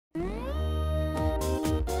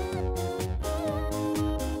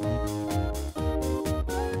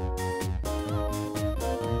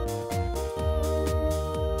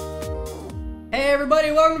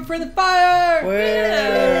everybody. Welcome for the fire.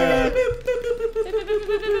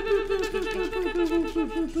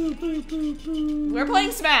 We're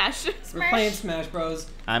playing Smash. We're playing Smash Bros.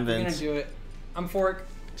 I'm Vince. We're gonna do it. I'm Fork.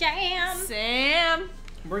 Jam. Sam.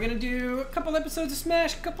 We're gonna do a couple episodes of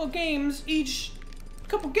Smash, couple games each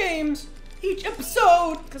episode.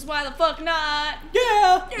 Cause why the fuck not?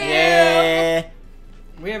 Yeah. Yeah.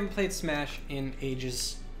 We haven't played Smash in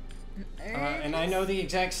ages. And I know the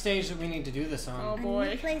exact stage that we need to do this on. Oh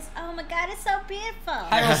boy. Place. Oh my god, it's so beautiful.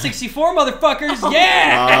 Hyrule 64, motherfuckers!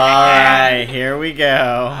 Yeah! Alright, here we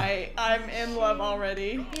go. I'm in love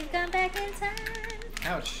already. You've gone back in time.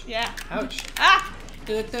 Ouch. Yeah. Ouch. Ah!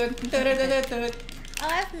 Oh,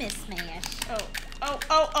 I've missed Smash. Oh.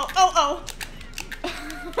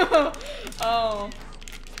 Oh.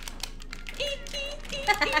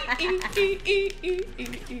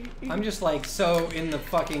 I'm just like so in the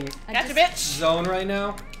fucking Gotcha, bitch. zone right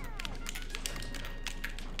now.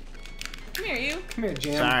 Come here, you. Come here,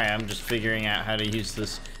 Jam. Sorry, I'm just figuring out how to use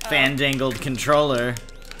this fandangled controller.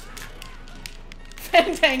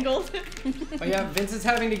 Fandangled. Oh yeah, Vince is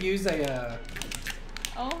having to use a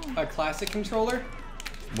classic controller.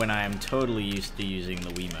 When I am totally used to using the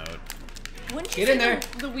Wiimote. Wouldn't you Get in say there.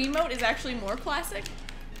 The Wiimote is actually more classic?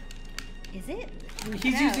 Is it?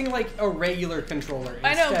 He's using like a regular controller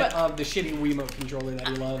I know, instead but- of the shitty Wiimote controller that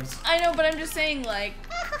he loves. I know, but I'm just saying, like,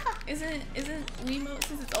 isn't Wiimote,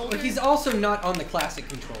 since it's older? But he's also not on the classic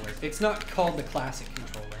controller. It's not called the classic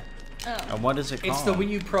controller. Oh. What is it called? It's the Wii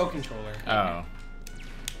U Pro controller. Oh.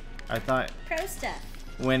 I thought Pro stuff.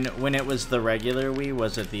 when it was the regular Wii,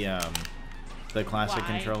 was it the classic Why?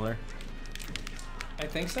 controller? I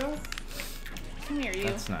think so. Come here, you.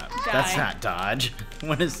 That's not Die. dodge.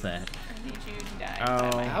 What is that? I need you to die. Oh.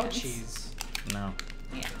 by my hands. Ouchies. No.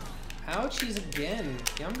 Yeah. Ouchies again.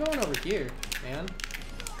 Yeah, I'm going over here, man.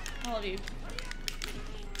 All of you.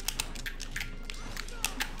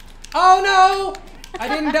 Oh no! I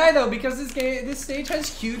didn't die though because this stage has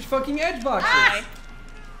huge fucking edge boxes. Bye.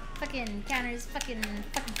 Fucking counters, fucking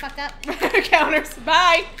fuck up. Counters.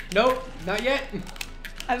 Bye. Nope, not yet.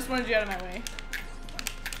 I just wanted you out of my way.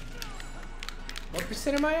 What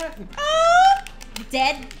percent am I at?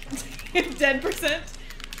 Dead. Dead percent.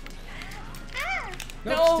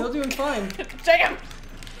 Nope, No. still doing fine. Jam.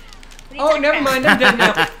 Oh, never mind, I'm dead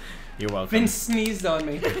now. You're welcome. Vince sneezed on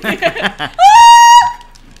me.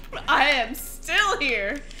 I am still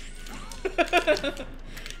here. Did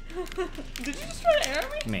you just try to arrow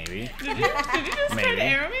me? Maybe. Did you just try Maybe. to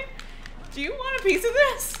arrow me? Do you want a piece of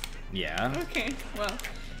this? Yeah. Okay, well,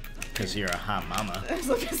 Because you're a hot mama. I was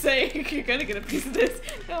like to say, you're gonna get a piece of this.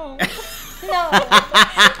 No. No.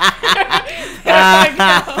 There I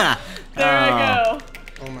go. There I go.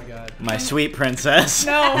 Oh my god. My sweet princess.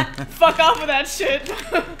 No, fuck off with that shit.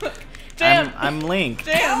 Jam. I'm Link.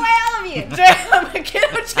 Go Jam. away, all of you. Jam.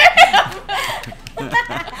 Get Jam.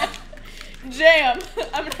 Jam.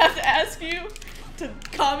 I'm gonna have to ask you to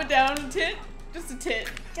calm it down a tit. Just a tit.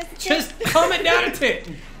 Just comment down a tit.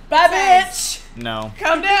 Bye, bitch. No.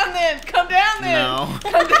 Come down then. Come down then. No.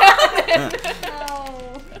 Come down then.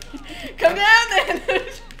 Oh. Come down then.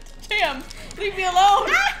 Jam. Leave me alone.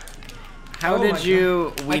 How Oh my did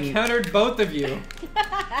you I win? countered both of you.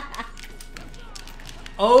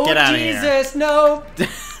 Oh Get outta here. Jesus, no!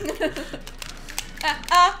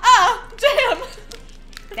 Jam.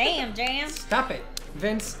 Damn, Jam. Stop it,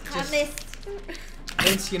 Vince. I Just, missed.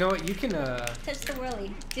 Vince, you know what? You can Touch the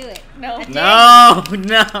whirly. Do it. No. I dare No,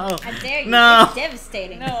 no. you. I dare you. No. It's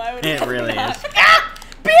devastating. No, I would. It really not. is. Ah,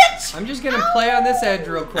 bitch. I'm just gonna play on this edge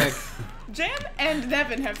real quick. Jam and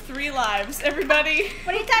Nevin have 3 lives. Everybody.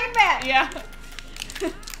 What are you talking about? Yeah.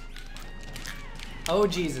 Oh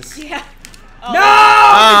Jesus. Yeah. Oh. No! Oh.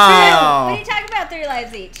 What are you talking about? 3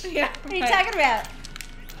 lives each. Yeah. What are you talking about?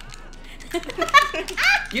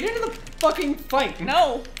 Get into the fucking fight.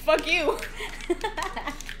 No. Fuck you.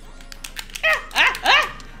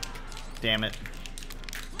 Damn it.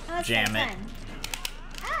 Oh, that's Jam so it. fun.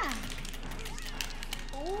 Ah.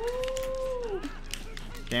 Ooh.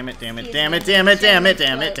 Damn it, damn it, Excuse damn me. it, damn it, damn it, Gently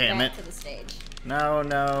damn it, float damn back it. To the stage. No,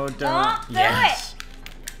 no, don't. Don't do Yes.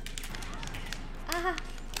 Ah.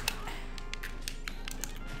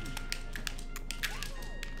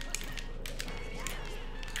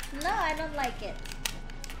 No, I don't like it.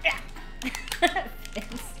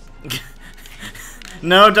 Vince.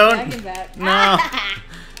 No, don't. Talking about. No.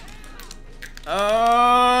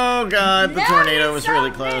 Oh god, the No, tornado you're was so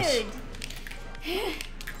really close. rude.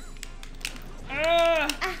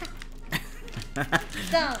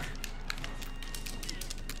 Don't.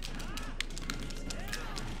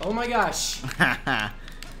 Oh my gosh.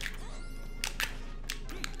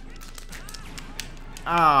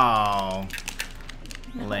 Oh.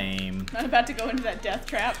 Lame. Not about to go into that death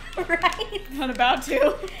trap. Right? Not about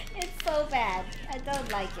to. It's so bad. I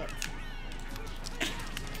don't like it.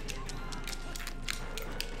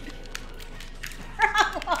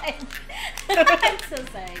 Wrong one. I'm so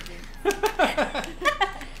sorry, dude.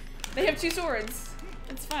 They have 2 swords.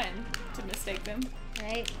 It's fine to mistake them.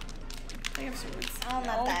 Right? They have swords. Oh,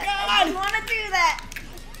 not Oh, that. I didn't want to do that.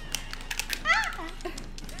 Ah.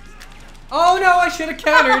 Oh no, I should have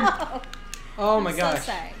countered. Oh, Oh my I'm gosh.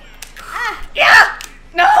 so sorry. Ah. Yeah!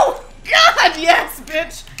 No! God, yes,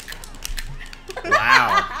 bitch!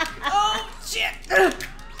 Wow. Oh, shit!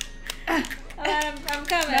 I'm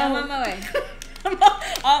coming. No. I'm on my way.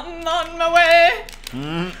 I'm on my way!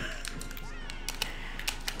 Mm.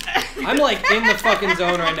 I'm like in the fucking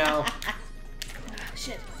zone right now.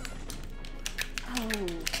 Shit. Oh,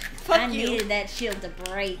 Fuck I you. needed that shield to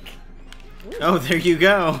break. Oh, there you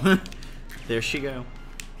go. There she go.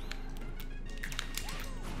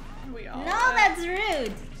 We all No, that's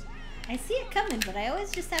rude. I see it coming, but I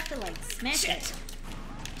always just have to like smash it.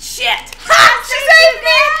 Shit! Ha! She saved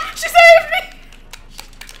me! She saved me!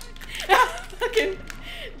 Fucking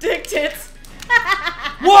dick tits.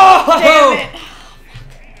 Whoa! Damn it.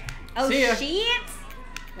 Oh See ya. shit!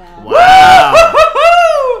 Well, Wow.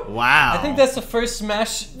 Woo! Wow. I think that's the first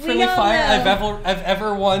Smash friendly all fire know. I've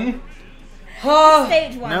ever won. Huh?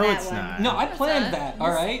 stage one. No, that it's one. not. No, I planned not. that.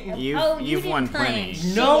 All right. You've, Oh, you you've didn't won plan.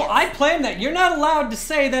 plenty. No, Shit. I planned that. You're not allowed to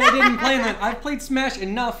say that I didn't plan that. I've played Smash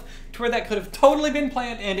enough to where that could have totally been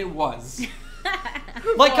planned, and it was.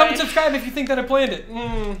 Like, comment, subscribe if you think that I planned it.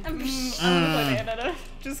 I'm gonna play Bayonetta.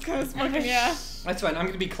 Just cause fucking yeah. That's fine. I'm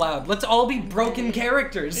gonna be Cloud. Let's all be broken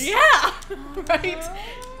characters. Yeah! Right?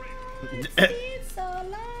 It's so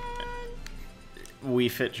long. Wii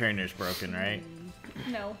Fit Trainer's broken, right?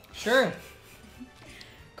 No. Sure.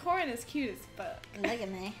 Corin is cute as fuck. Look at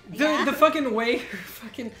me. The fucking way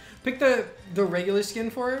fucking pick the regular skin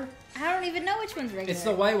for her. I don't even know which one's regular. It's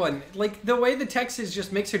the white one. Like the way the text is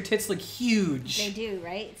just makes her tits look huge. They do,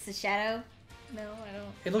 right? It's the shadow. No, I don't.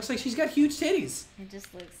 It looks like she's got huge titties. It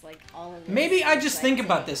just looks like all of this. Maybe I looks just like think titties.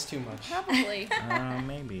 about this too much. Probably.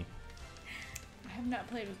 Maybe. I have not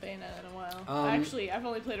played with Bayonetta in a while. Um, Actually, I've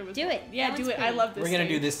only played her with. Do it. Yeah, That do one's it. I pretty. love this. We're gonna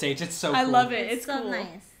do stage. this stage. It's so I cool. love it. It's It's so cool. nice.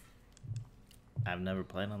 I've never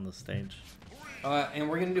played on this stage. And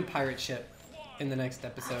we're gonna do pirate shit in the next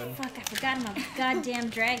episode. Fuck, I forgot my goddamn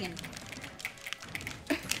dragon.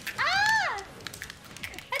 Ah!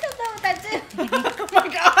 I don't know what that did. Oh my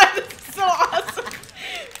god, this is so awesome.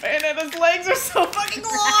 Bayonetta's legs are so fucking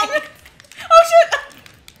long. Oh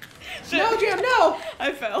shit! No, Jam, no!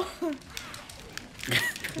 I fell.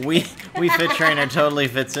 Wii Fit Trainer totally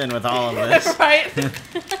fits in with all of this. Right?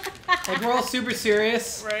 Like we're all super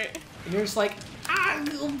serious, Right. and you're just like,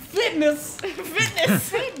 fitness. Fitness.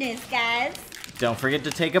 Fitness, guys. Don't forget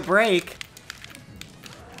to take a break.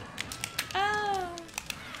 Oh.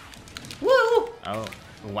 Woo! Oh,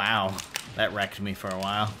 wow. That wrecked me for a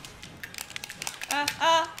while.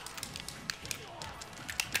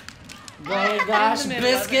 Oh gosh, In the middle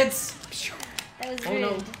of it. biscuits. That was Oh, rude.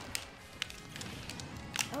 no.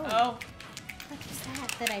 Oh. What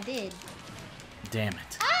was that I did? Damn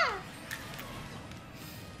it. Ah!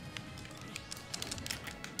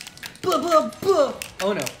 Buh, buh, buh.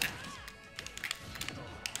 Oh no.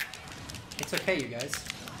 It's okay, you guys.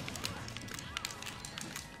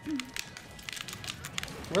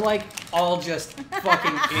 We're like all just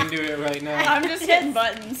fucking into it right now. I'm just hitting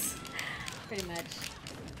buttons. Pretty much.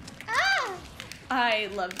 Ah! I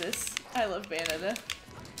love this. I love Bayonetta.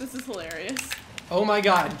 This is hilarious. Oh my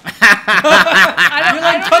god. I You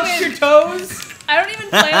like touched your toes? I don't even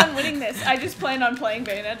plan on winning this. I just plan on playing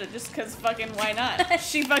Bayonetta just because fucking why not?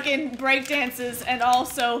 She fucking breakdances and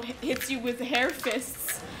also hits you with hair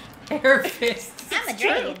fists. Hair fists. I'm a It's true.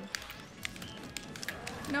 dragon.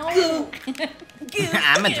 No.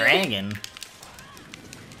 I'm a dragon.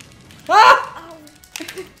 Ah! Oh,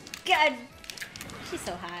 God. She's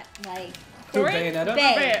so hot. Like, Who, Corin? Bayonetta?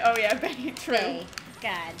 Bay. Bay. Oh yeah, Bay. True. Faye.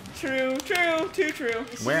 God. True. Too true.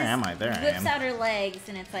 She Where just am I? There I whips am. out her legs,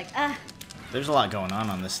 and it's like, ah. There's a lot going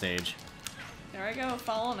on this stage. There I go,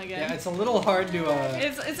 falling again. Yeah, it's a little hard to,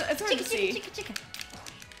 It's hard to Chicka, see. chicka, chicka,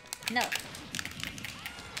 chicka. No.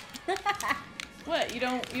 What? You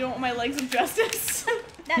don't want my legs of justice?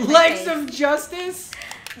 Not my Legs face. of justice?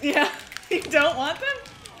 Yeah. You don't want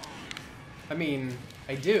them? I mean,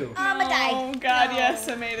 I do. I'ma die. Oh god, No. yes,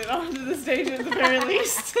 I made it onto the stage at the very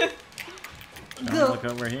least. Don't Go. look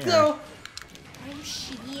over here. Go. Oh,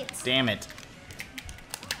 shit. Damn it.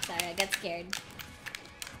 Sorry, I got scared.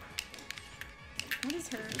 What is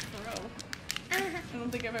her throw? I don't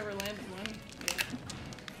think I've ever landed one. Yeah.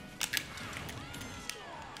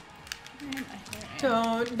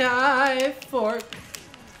 Don't die for.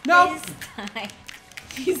 Nope. Please die.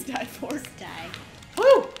 He's died for. Please die.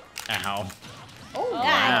 Woo! Ow. Oh, God.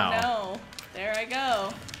 Wow. No. There I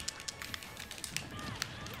go.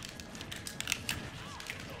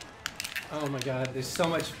 Oh my god, there's so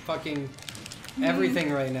much fucking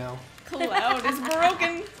everything right now. Cloud is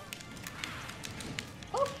broken.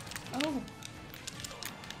 Oh. Oh.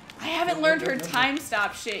 I haven't learned her time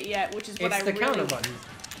stop shit yet, which is what It's I the really... counter button.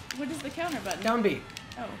 What is the counter button? Down B.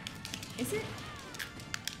 Oh. Is it?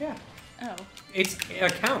 Yeah. Oh. It's a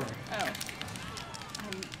counter. Oh.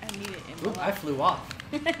 I need it in Oop, my I life. flew off.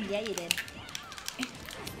 Yeah, you did.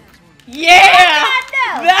 Yeah! Oh,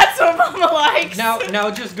 God, no! That's what Mama likes! Now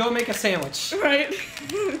just go make a sandwich. Right?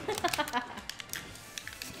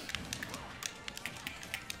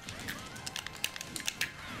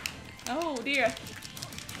 Oh dear.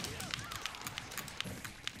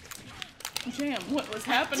 Jam, what was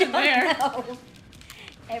happening there? No.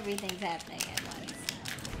 Everything's happening at once.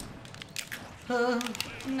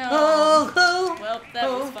 No. Oh, Well, that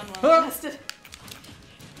was fun while it lasted.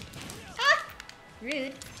 Ah!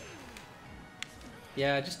 Rude.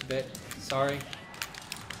 Yeah, just a bit. Sorry.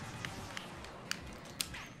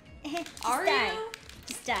 Just Are die. you?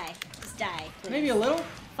 Just die. Just die. Please. Maybe a little.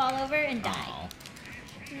 Fall over and die.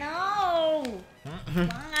 No!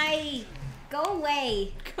 Why? Go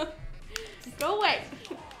away. Go away.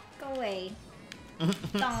 Go away.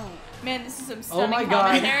 Don't. Man, this is some Oh my stunning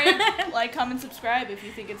God. commentary. Like, comment, subscribe if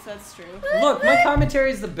you think that's true. Look, my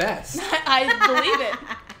commentary is the best. I believe it.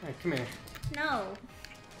 Alright, come here. No.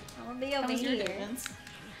 I want to be over How was your here. difference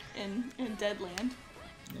in Deadland?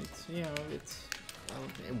 It's, you know, it's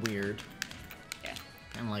weird. Yeah.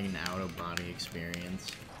 Kind of like an out-of-body experience.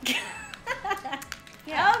 Yeah.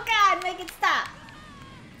 Oh God, make it stop.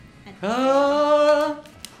 Oh,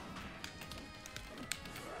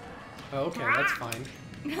 okay, that's fine.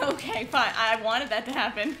 Okay, fine. I wanted that to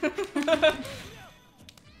happen.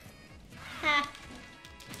 Ha.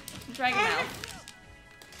 Dragonmouth.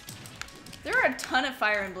 There are a ton of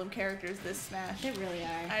Fire Emblem characters this Smash. They really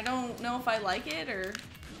are. I don't know if I like it or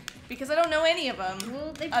because I don't know any of them.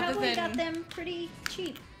 Well, they other probably than got them pretty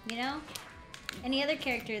cheap, you know? Any other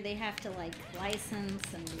character they have to like license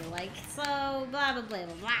and be like, so blah blah blah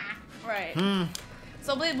blah blah. right.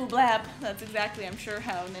 So blah blah blah. That's exactly, I'm sure,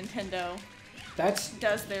 how Nintendo That's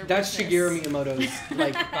does their that's business. Shigeru Miyamoto's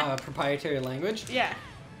like proprietary language. Yeah.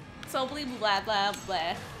 So blah blah blah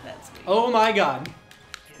blah. That's me. Oh my god.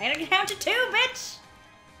 I gotta count to 2, bitch.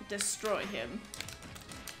 Destroy him.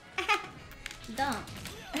 Don't.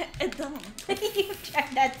 Don't. You've tried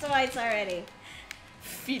that twice already.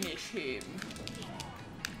 Finish him.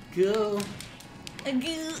 Go.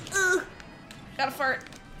 Gotta fart.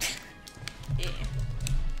 Yeah.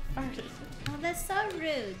 Farted. Oh, that's so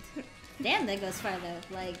rude. Damn, that goes far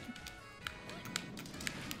though. Like,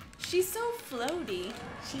 She's so floaty.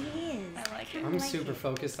 she is. I like it. I'm like super it.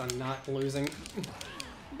 focused on not losing.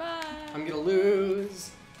 Bye. I'm gonna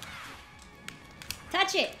lose.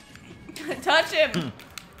 Touch it. Touch him. Oh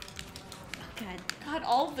God. God,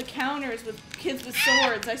 all of the counters with kids with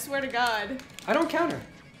swords. I swear to God. I don't counter.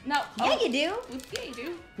 No. Yeah, you do. Yeah, you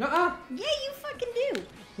do. Nuh-uh. Yeah, you fucking do.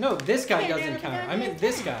 No, this guy Yeah, doesn't they're counter. I the meant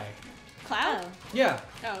this entire- guy. Cloud? Yeah.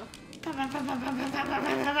 Oh.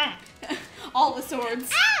 All the swords.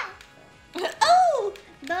 Oh!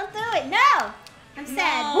 Don't do it. No. I'm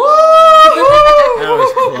sad. No. That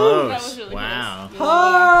was close. That was really wow. close.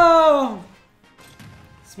 Oh!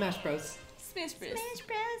 Smash Bros. Smash Bros. Smash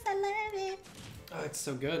Bros. I love it. Oh, it's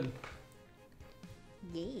so good.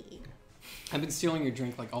 Yeah. I've been stealing your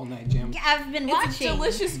drink like all night, Jam. Yeah, I've been It's watching. a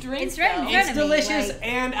delicious drink. It's right in though. front It's of me, delicious like-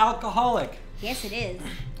 and alcoholic. Yes, it is.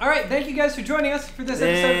 All right, thank you guys for joining us for this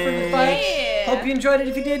episode of Friendly Fight. Yeah. Hope you enjoyed it.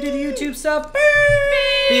 If you did, do the YouTube stuff. Pew,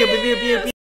 pew, pew, pew, pew.